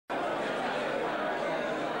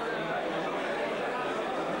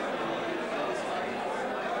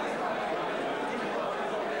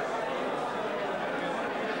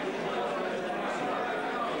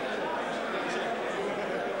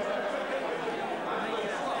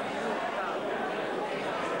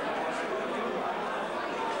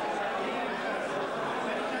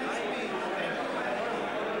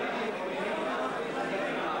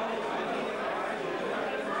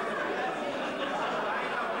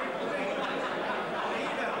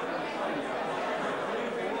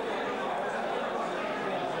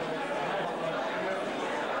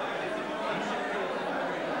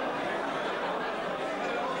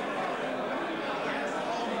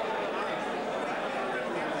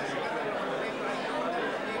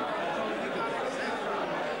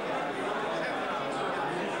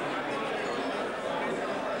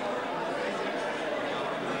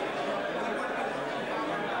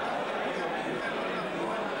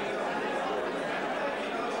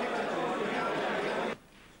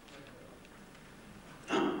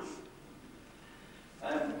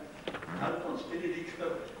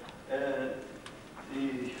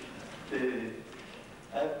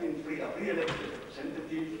pre-elected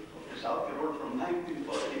representative of the South Tyrol from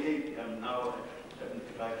 1948. I'm now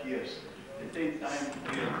 75 years. At the same time,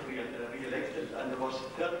 re-elected, and was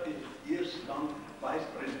 30 years long vice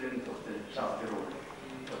president of the South Tyrol.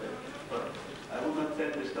 But I will not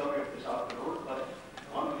tell the story of the South Tyrol, but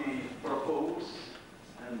only propose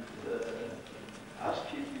and ask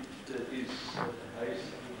if it is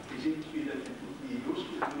seems to me that it would be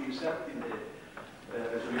useful to insert in the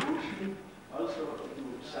resolution also to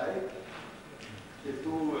cite the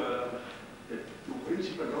two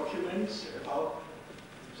principal documents about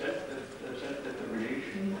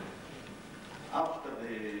self-determination after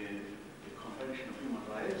the Convention of Human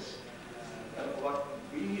Rights. What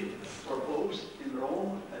we proposed in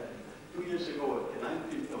Rome 2 years ago, the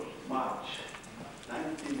 19th of March,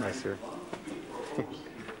 1991, we proposed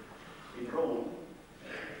in Rome,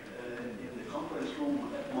 in the conference room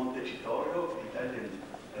at Montecitorio, the Italian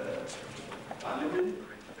Parliament,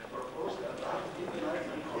 proposed a draft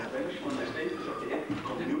international convention on the status of the ethnic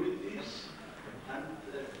communities, and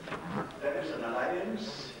there is an alliance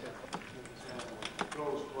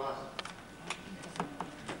close to us.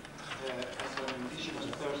 As an indigenous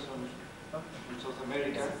person from South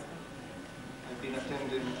America, I've been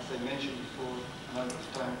attending, as I mentioned before, a number of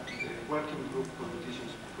times, the working group for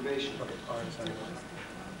indigenous population.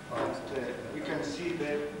 And we can see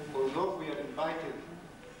that although we are invited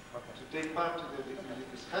to take part in the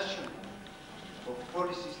discussion of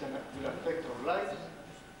policies that will affect our lives,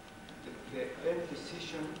 the end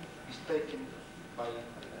decision is taken by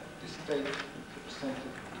the state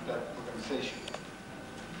represented in that organization.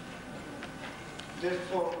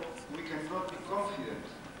 Therefore, we cannot be confident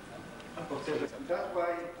of that. That's why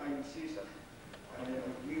I insist, I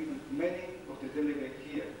agree with many of the delegates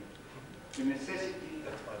here, the necessity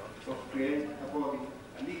of creating a body,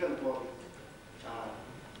 a legal body,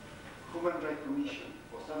 Human Rights Commission,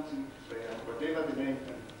 or something, whatever the name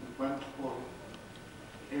we want to call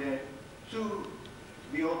it, to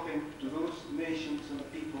be open to those nations and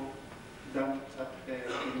people that the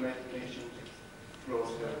United Nations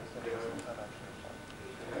close their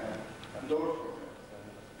door for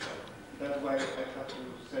them. That's why I have to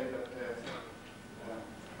say that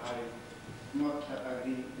I not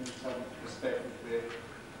agree in some respect with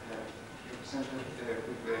the representative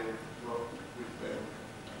with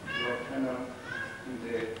your panel in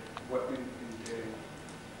the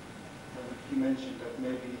he mentioned that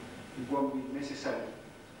maybe it won't be necessary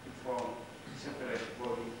to form a separate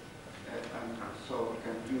body, and so we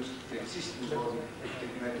can use the existing body of the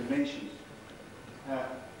United Nations.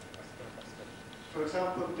 For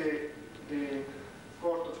example, the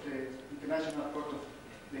court of the International Court of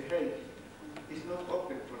the Hague is not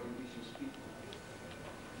open for the indigenous people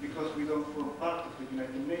because we don't form part of the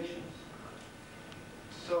United Nations.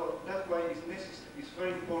 So that's why it's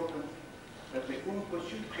very important that the UNPO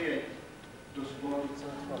should create those bodies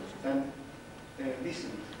and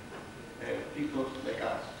listen people like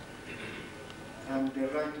us. And the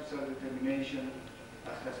right to self-determination,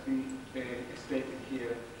 as has been stated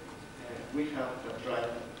here, we have that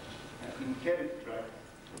right, inherent right,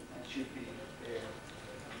 and should be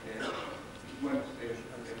one of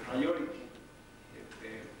the priority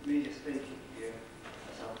major stake here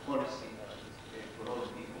as our policy for all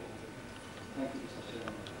people. Thank you, Mr.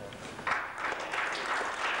 Chairman.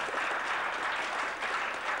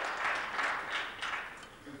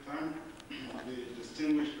 Good time. The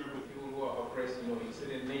distinguished group of people who are oppressed in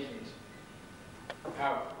certain nations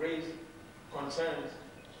have raised concerns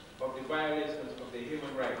of the violations of the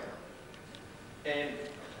human rights. And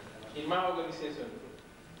in my organization,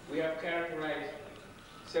 we have characterized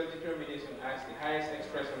self-determination as the highest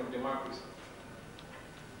expression of democracy.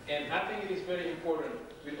 And I think it is very important,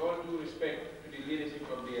 with all due respect to the leadership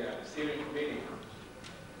of the steering committee,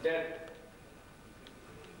 that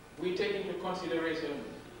we take into consideration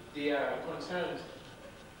the concerns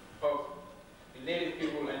of the native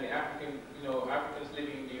people and the Africans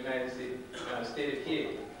living in the United States, stated here.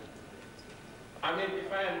 I mean,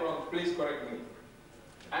 if I am wrong, please correct me.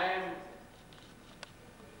 I am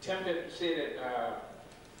tempted to say that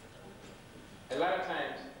a lot of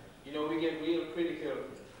times, we get real critical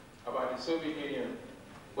about the Soviet Union,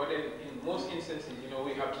 but in most instances,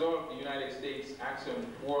 we absorb the United States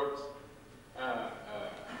action towards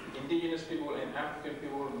indigenous people and African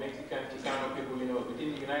people, Mexican, Chicano people,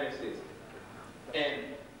 within the United States.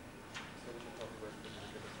 And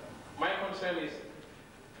my concern is,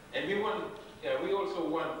 and we also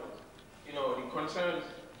want, the concerns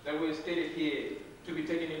that were stated here to be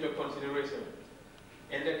taken into consideration,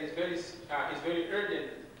 and that it's very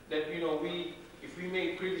urgent that if we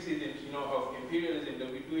make criticisms, of imperialism,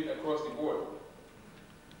 that we do it across the board.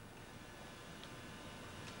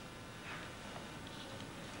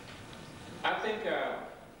 think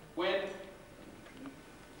when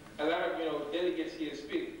a lot of delegates here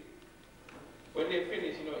speak, when they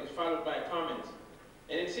finish, it's followed by comments.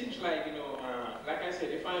 And it seems like, like I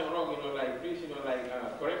said, if I'm wrong, please,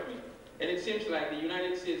 correct me. And it seems like the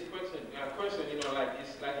United States question,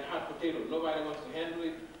 it's like a hot potato. Nobody wants to handle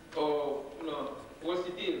it, or, what's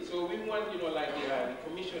the deal? So we want, the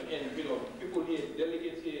commission and, people here,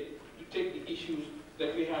 delegates here, to take the issues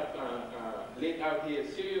that we have laid out here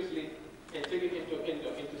seriously and take it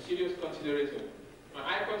into serious consideration.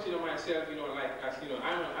 I consider myself,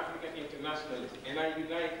 I'm an African internationalist, and I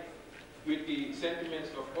unite with the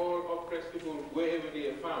sentiments of all oppressed people wherever they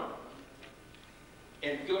are found.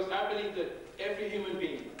 And because I believe that every human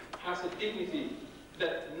being has a dignity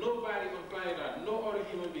that nobody on planet Earth, no other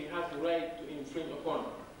human being has the right to infringe upon.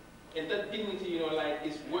 And that dignity,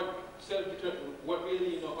 is what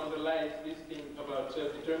really, underlies this thing about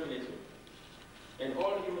self-determination. And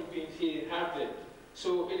all human beings here have that.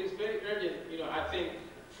 So it is very urgent, I think,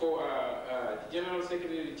 for the General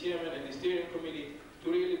Secretary, the Chairman, and the Steering Committee to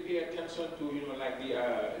really pay attention to,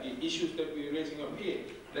 the issues that we're raising up here.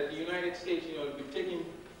 That the United States, will be taking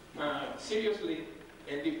seriously,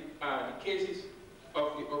 and the cases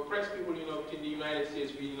of the oppressed people, within the United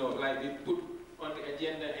States, be put on the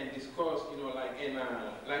agenda and discussed,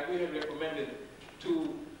 like we have recommended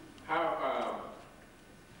to have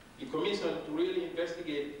the Commission to really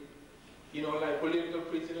investigate, political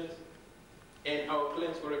prisoners and our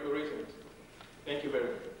claims for reparations. Thank you very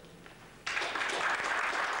much.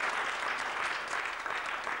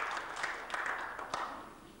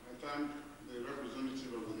 I thank the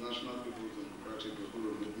representative of the National People's Democratic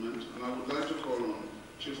Republic Movement, and I would like to call on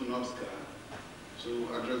Chief Unofsky to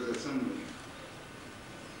address the Assembly.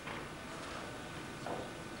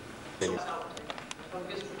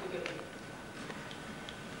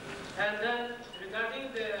 And then regarding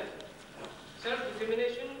the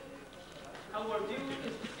self-determination, our view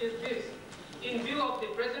is this. In view of the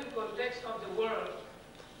present context of the world,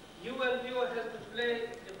 UNPO has to play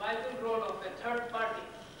the vital role of a third party,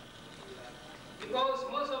 because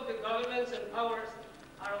most of the governments and powers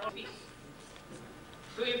are on peace.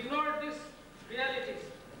 To ignore these realities,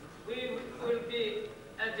 we will be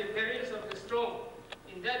at the perils of the storm,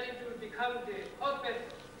 in that it will become the hotbed,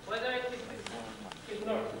 whether it is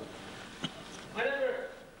ignored. Whenever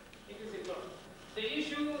it is ignored. The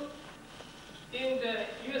issue in the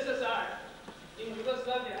USSR, in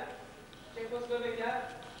Yugoslavia,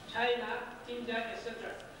 Czechoslovakia, China, India,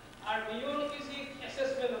 etc., are beyond easy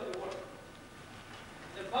assessment of the world.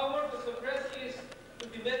 The power to suppress is to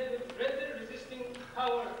be met with greater resisting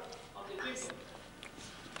power of the people.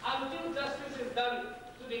 Until justice is done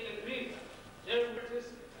to the aggrieved, there is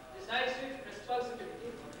decisive responsibility.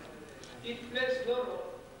 It plays no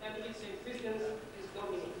role, and its existence is no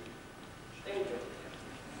meaning. Thank you.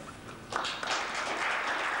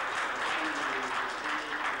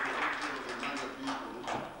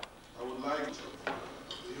 I would like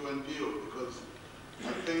the UNPO, because I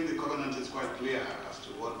think the covenant is quite clear as to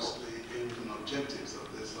what the aims and objectives of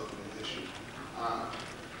this organization are.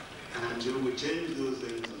 And until we change those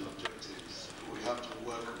aims and objectives, we have to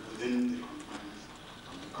work within the confines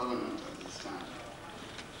of the covenant as it stands.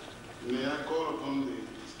 May I call upon the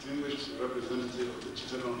distinguished representative of the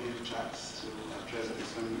Chittagong Hill Tracts to address the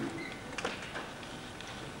Assembly?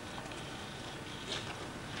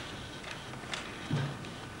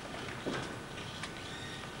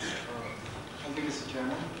 Thank you, Mr.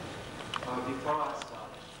 Chairman. Before I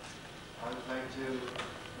start, I would like to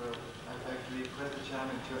request the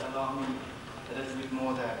Chairman to allow me a little bit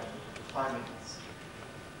more than 5 minutes,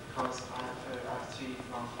 because I have 3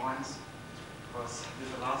 long points. Because this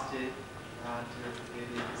is the last day to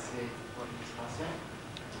really say what we're discussing.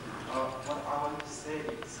 What I want to say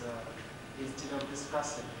is, instead of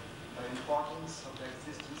discussing the importance of the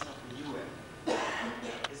existence of the UN,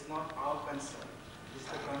 it's not our concern. It's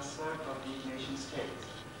the concern of the nation states.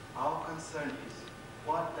 Our concern is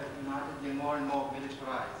what the United, the more and more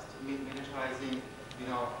militarizing,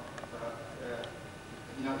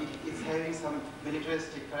 it's having some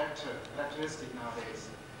militaristic characteristic nowadays.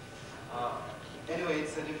 Anyway,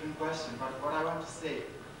 it's a different question, but what I want to say,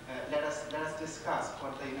 let us discuss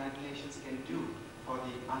what the United Nations can do for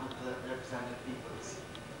the underrepresented peoples.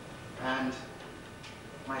 And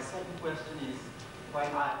my second question is,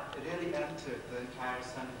 when I really entered the entire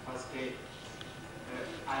first gate,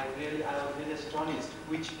 I was really astonished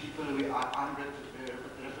which people we are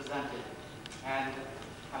underrepresented, and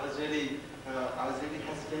I was really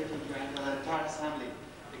hesitating to enter the entire assembly,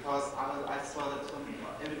 because I saw that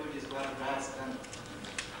everybody is well dressed, and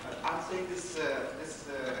I'm saying this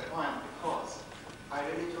point because I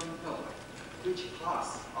really don't know which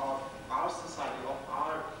class of our society, of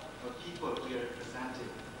our people we are representing,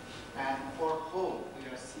 and for whom we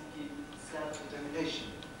are seeking self-determination,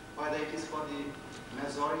 whether it is for the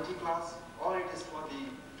majority class or it is for the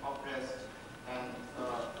oppressed and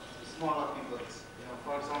smaller peoples. You know,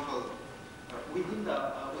 for example, within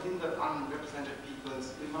the unrepresented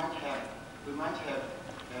peoples, we might have a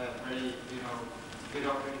very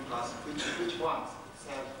bureaucratic class which wants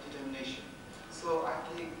self-determination. So I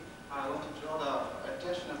think I want to draw the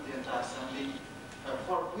attention of the entire assembly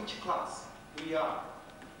for which class we are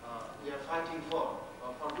fighting for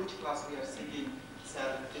which class we are seeking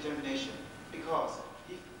self-determination. Because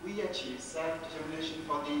if we achieve self-determination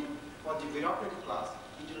for the bureaucratic class,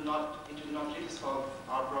 it will not really solve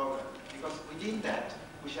our problem. Because within that,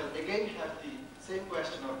 we shall again have the same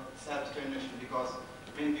question of self-determination, because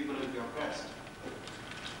many people will be oppressed.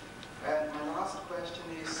 And my last question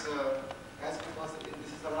is, because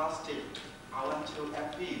this is the last step, I want to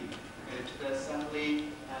appeal to the Assembly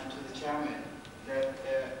and to the Chairman that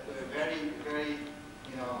very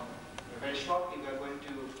shortly we are going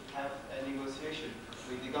to have a negotiation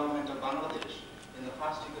with the government of Bangladesh in the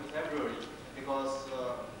first week of February, because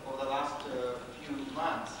over the last few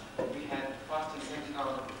months we had first and second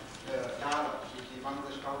dialogue with the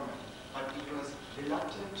Bangladesh government, but it was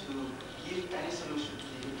reluctant to give any solution to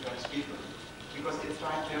the Indigenous people because it's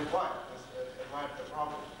trying to avoid the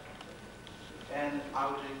problem. And I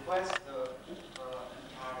would request the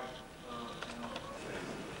entire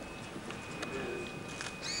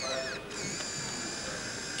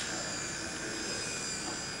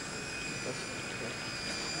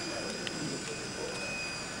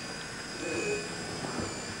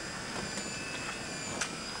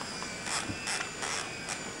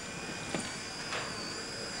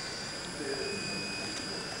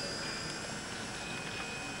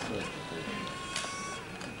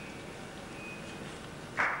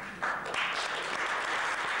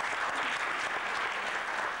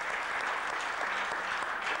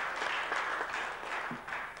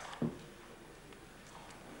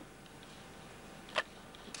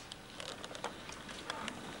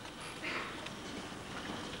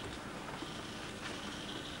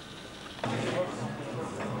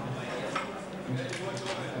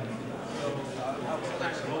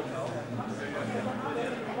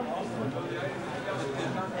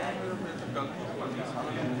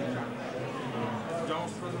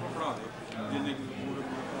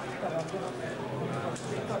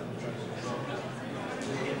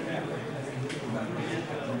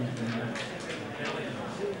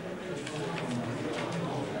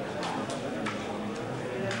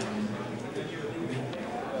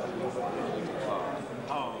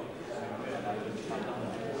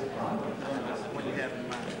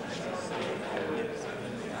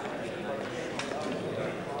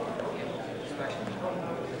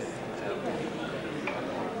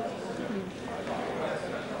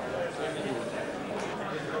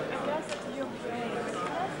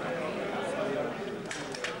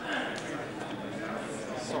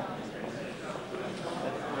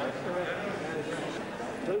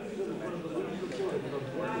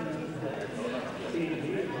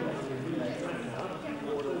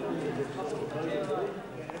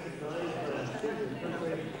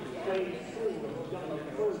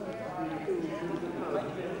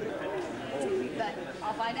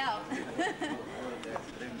I'll find out.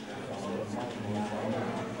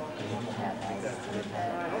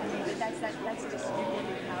 That's distributed.